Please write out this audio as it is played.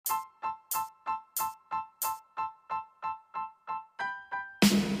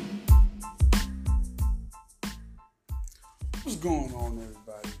going on,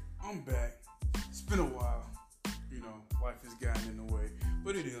 everybody? I'm back. It's been a while. Life has gotten in the way,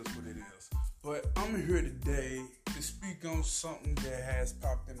 but it is what it is. But I'm here today to speak on something that has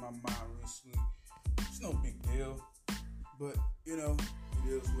popped in my mind recently. It's no big deal, but it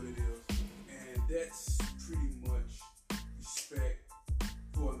is what it is. And that's pretty much respect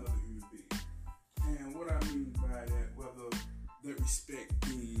for another human being. And what I mean by that, whether that respect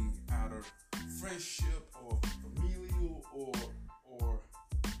being out of friendship or familial or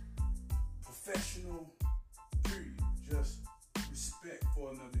professional, period. Just respect for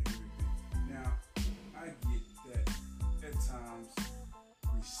another human being. Now, I get that at times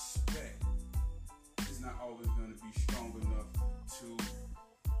respect is not always going to be strong enough to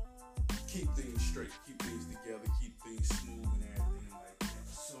keep things straight, keep things together, keep things smooth and everything like that.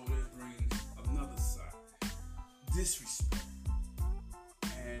 So that brings another side, disrespect.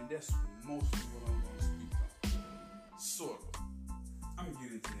 And that's mostly what I'm going to speak on. Sort of. I'm going to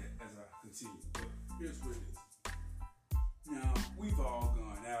get into that as I continue. But here's what it is. Now, we've all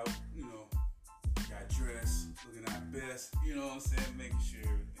gone out, got dressed, looking our best, making sure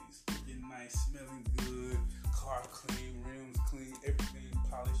everything's looking nice, smelling good, car clean, rims clean, everything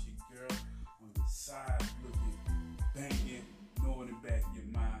polished. Your girl on the side looking banging, knowing in the back of your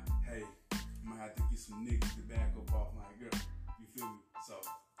mind, hey, I'm going to have to get some niggas to back up off my girl. You feel me? So,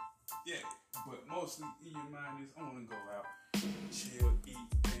 yeah, but mostly in your mind is, I want to go out, chill, eat,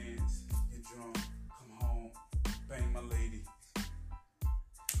 dance, get drunk, come home, bang my lady,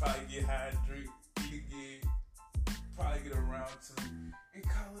 probably get high, drink, eat again, probably get around to, and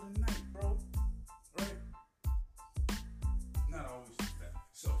call it a night, bro, right? Not always that.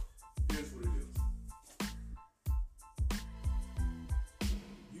 So, here's what it is.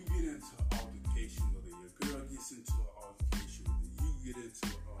 You get into an altercation, whether your girl gets into an altercation, whether you get into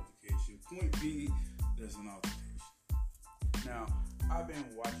an altercation, point being, there's an altercation. Now, I've been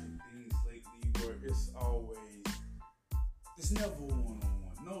watching things lately where it's never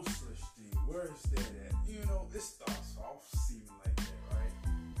one-on-one, no such thing. Where is that at? It starts off seeming like that, right?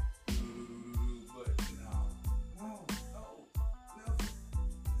 But no, never.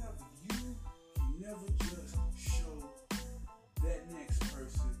 You can never just show that next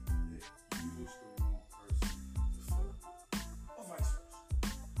person that you was the wrong person to fuck, or vice versa.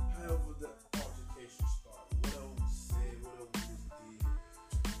 However the altercation started, whatever was said, whatever was did,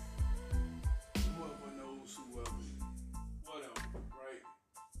 whoever knows whoever, whatever, right?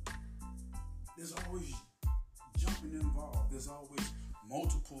 There's always jumping involved. There's always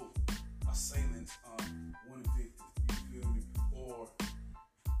multiple assailants on one victim, you feel me? Or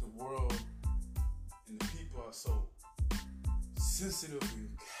the world and the people are so sensitive and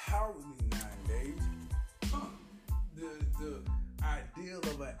cowardly nowadays. The ideal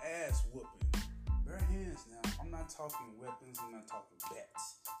of an ass whooping. Bare hands now. I'm not talking weapons. I'm not talking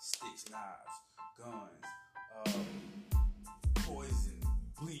bats, sticks, knives, guns, poison,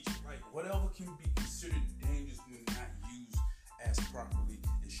 bleach, like whatever can be considered dangerous when not used as properly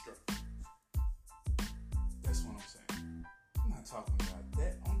instructed. That's what I'm saying. I'm not talking about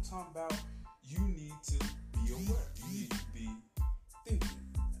that. I'm talking about you need to be aware. You need to be thinking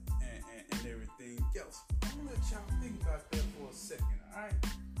and everything else. I'm gonna let y'all think about that for a second, alright?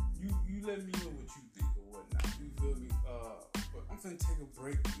 You let me know what you think or whatnot. You feel me? But I'm finna take a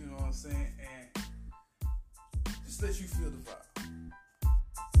break, you know what I'm saying? And just let you feel the vibe.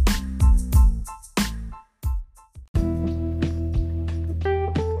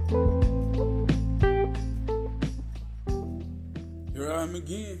 Here I am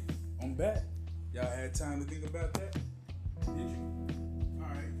again. I'm back. Y'all had time to think about that? Did you?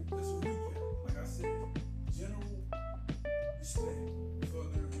 Alright, let's recap. Like I said, general respect for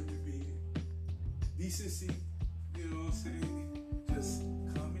another human being. Decency, you know what I'm saying? Just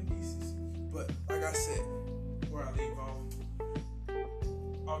common decency. But like I said, where I leave off,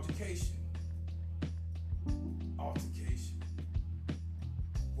 altercation.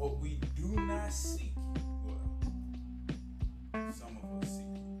 What we do not seek, well, some of us seek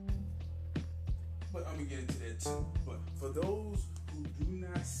it. But I'm gonna get into that too. But for those who do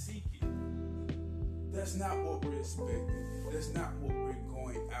not seek it, that's not what we're expecting. That's not what we're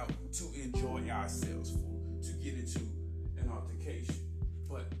going out to enjoy ourselves for, to get into an altercation.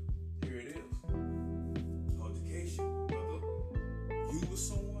 But here it is. Altercation. Whether you with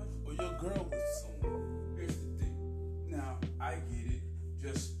someone or your girl with someone. Here's the thing. Now, I get it.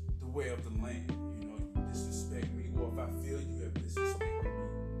 Just the way of the land. You disrespect me, or if I feel you have disrespected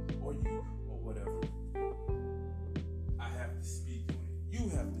me, or you, or whatever, I have to speak on it. You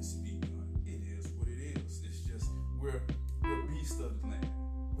have to speak on it. It is what it is. It's just we're beasts of the land.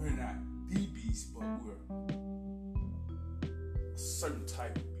 We're not the beast, but we're certain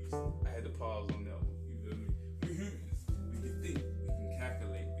type of beast. I had to pause on that one. You feel me? We're humans. We can think. We can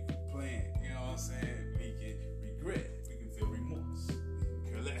calculate. We can plan. You know what I'm saying? We can regret. We can feel remorse. We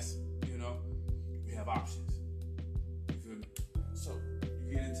can care less. You know? We have options. You feel me? So,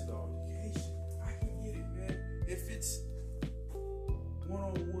 you get into the altercation. I can get it, man. If it's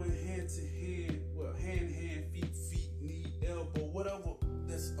one-on-one, hand-to-hand, well, hand, feet, knee, elbow, whatever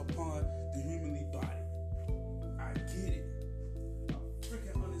that's upon the humanly body. I get it. I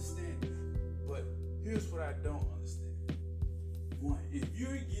freaking understand it. But here's what I don't understand. One, if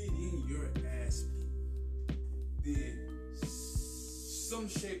you're getting your ass beat, then some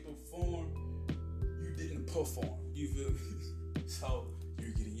shape or form you didn't perform. You feel me? So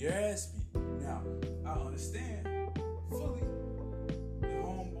you're getting your ass beat. Now, I understand fully your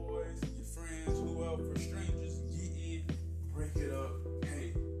homeboys, your friends, whoever, strangers, get in, break it up.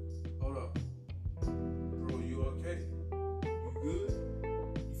 Hey, hold up. Bro, you okay? You good?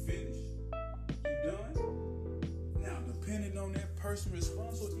 You finished? You done? Now, depending on that person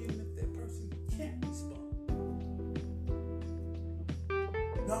responds, or even if that person can't respond.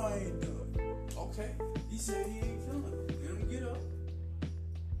 No, I ain't done. Okay, he said he ain't done. Let him get up.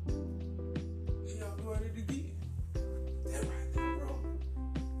 Then y'all go at it again. That right there, bro.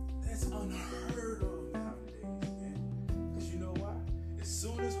 That's unheard of nowadays, man. Because you know why? As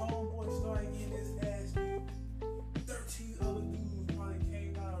soon as homeboy started getting his ass beat, 13 other dudes probably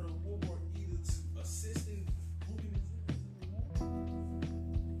came out of the war either to assist in whooping his ass in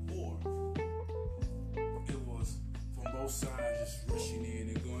the war, or it was from both sides just rushing in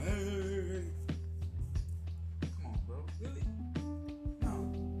and going, hey. Come on, bro. Really? No.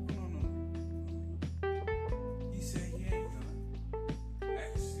 He said he ain't done.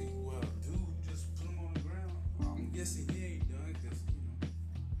 Actually, well, dude, just put him on the ground. I'm guessing he ain't done because,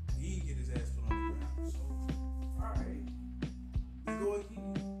 he didn't get his ass put on the ground. So, alright. We go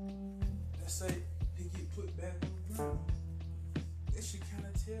again. Let's say he get put back on the ground. That should kind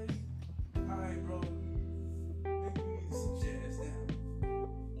of tell you, alright, bro, maybe you need to sit your ass down.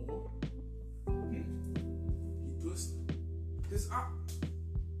 Or, he puts his op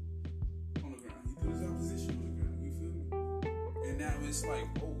on the ground. He put his opposition on the ground. You feel me? And now it's like,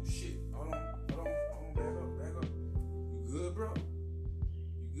 oh shit, hold on, back up. You good, bro?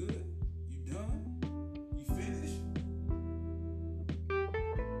 You good? You done? You finished?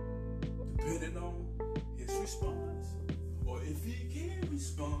 Depending on his response, or if he can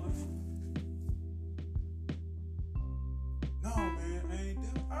respond, no man, I ain't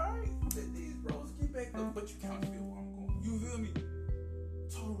done. Alright, let these bros get back up, but you can't feel where I'm going. You feel me?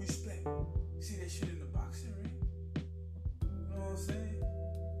 Total respect. See that shit in the boxing ring? You know what I'm saying?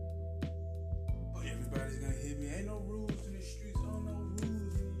 But everybody's gonna hit me. Ain't no rules in the streets. Oh, no rules in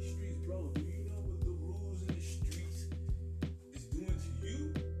these streets, bro. Do you know what the rules in the streets is doing to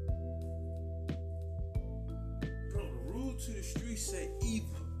you? Bro, the rule to the streets say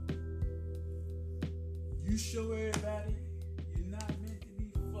either you show everybody you're not meant to be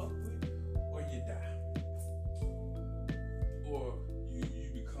fucked with, or you die. Or you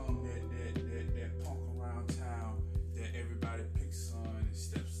become that punk around town that everybody picks son and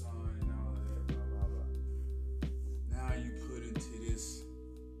stepson and all of that, blah, blah, blah. Now you put into this,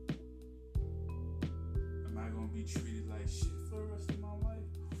 am I going to be treated like shit for the rest of my life?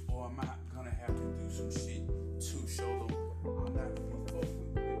 Or am I going to have to do some shit to show them I'm not going to be fucked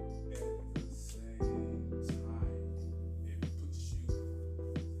with? At the same time, it puts you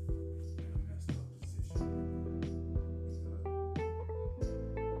in a messed up position.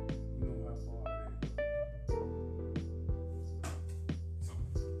 You know how far it is. So,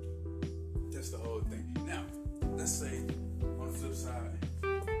 that's the whole thing. Now, let's say on the flip side,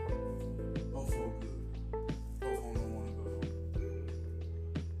 both of them good. Both of them don't want to go home.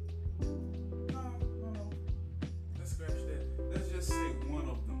 No. Let's scratch that. Let's just say one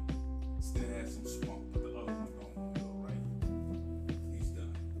of them still has some spunk, but the other one don't want to go, right? He's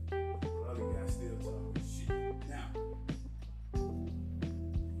done. The other guy still talking shit. Now,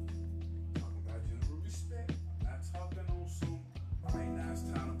 talking about general respect. I'm not talking on some, right now it's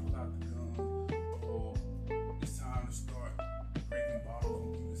time to pull out the gun, or it's time to start breaking bottles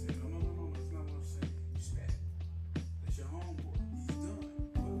on people's head. No, that's not what I'm saying. Respect. That's your homeboy. He's done.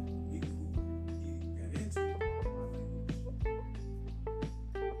 But nigga who he got into it, my language.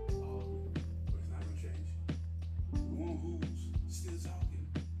 But it's not gonna change. The one who's still talking,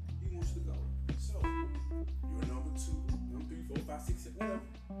 he wants to go. So you're number 2, number 3, 4, 5, 6, 7, whatever.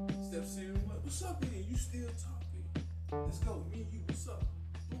 Steps in, what's up then? You still talking. Let's go. Me and you, what's up?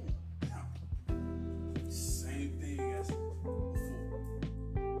 Boom. Now, same thing as before.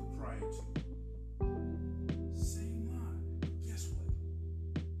 Prior to. Same line. Guess what?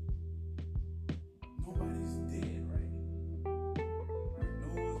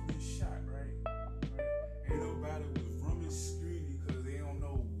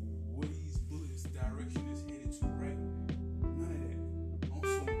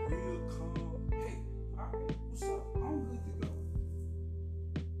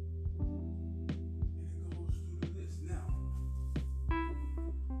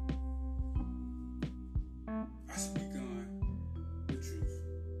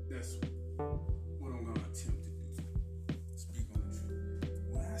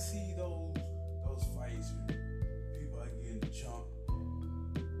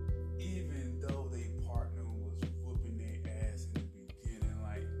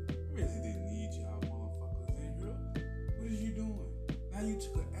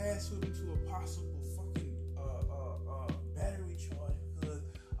 ass whip into a possible fucking battery charge because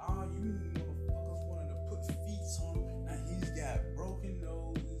all you motherfuckers wanted to put feet on him. Now he's got broken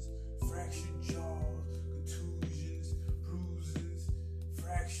noses, fractured jaws, contusions, bruises,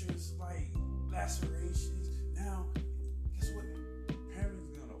 fractures, like lacerations. Now, guess what? Parents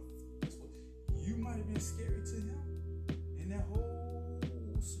guess what? You might have been scary to him in that whole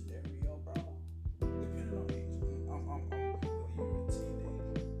scenario, bro. Depending on age. Whether you're a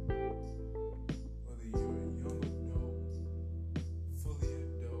teenager, whether you're a young adult, fully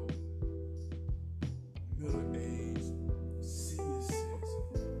adult, middle-aged, senior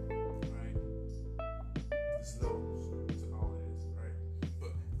citizen, right? There's levels to all of this, right?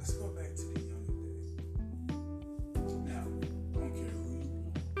 But let's go back to the younger days. Now, I don't care who you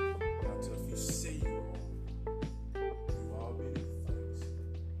are, how tough you say you are. We've all been in fights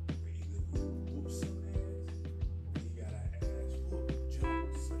where either we whoop some ass or we got our ass whooped,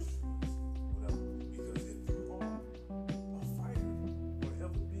 jumped, search for whatever. Because if you are a fighter or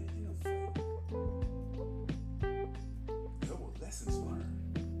ever been in a fight, there were lessons learned.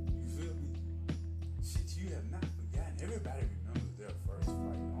 You feel me? Shit you have not forgotten. Everybody remembers their first fight.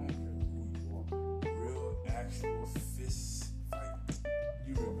 I don't care who you are. Real, actual fist fight.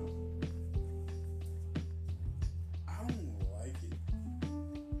 You remember. I don't like it.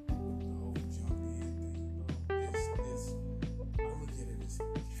 The whole jump in thing, bro. I look at it as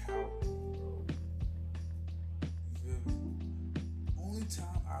coward, bro. You feel me? Only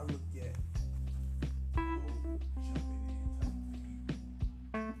time I look at the whole jumping in type of thing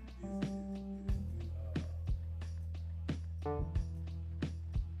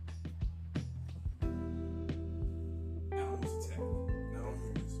animals attack. Not on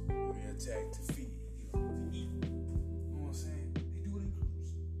humans. When they attack to feed, to eat. You know what I'm saying? They do it in groups.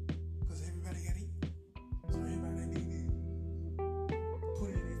 Because everybody got to eat. So everybody got to eat. Put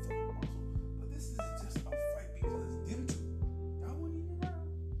it in their fucking muscle. But this is just a fight because them two. Y'all wasn't even around.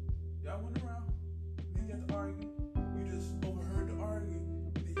 Y'all went around. They got to argue. You just overheard the arguing.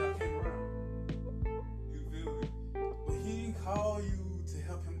 Then y'all came around. You feel me? But he didn't call you to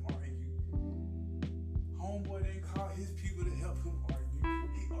help him argue. Homeboy didn't call his people to help him argue.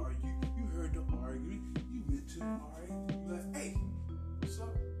 He argued. You heard the argument. You went to the argument. You like, hey, what's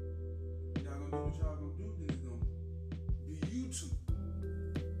up? Y'all gonna do what y'all gonna do? Then it's gonna be you two.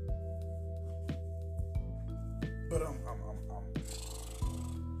 But I'm going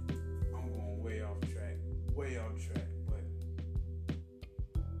way off track. But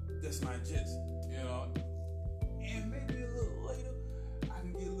that's my gist, you know. And maybe a little later, I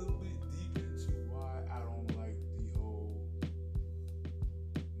can get a little bit deep into why I don't like the whole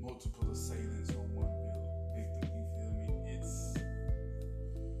multiple assailants on one victim. You feel me?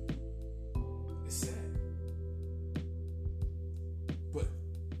 It's sad. But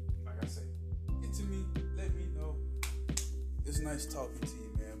like I say, get to me, let me know. It's nice talking to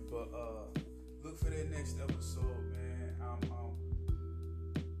you, man. But look for that next episode, man.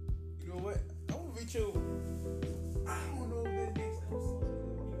 You know what? I'm gonna reach you. I don't know if that next episode is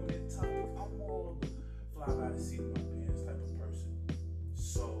gonna be on that topic. I'm more of a fly by the seat of my pants type of person.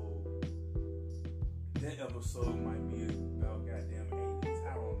 So that episode might be about goddamn 80s.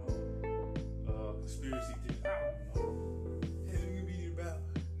 I don't know. Conspiracy theories. I don't know. Hell, it could be about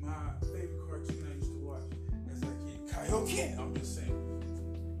my favorite cartoon I used to watch as a kid, Kaioken. I'm just saying.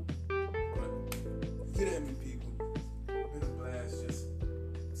 But get at me, people. Been a blast just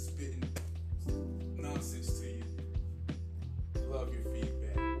spitting nonsense to you. Love your feet.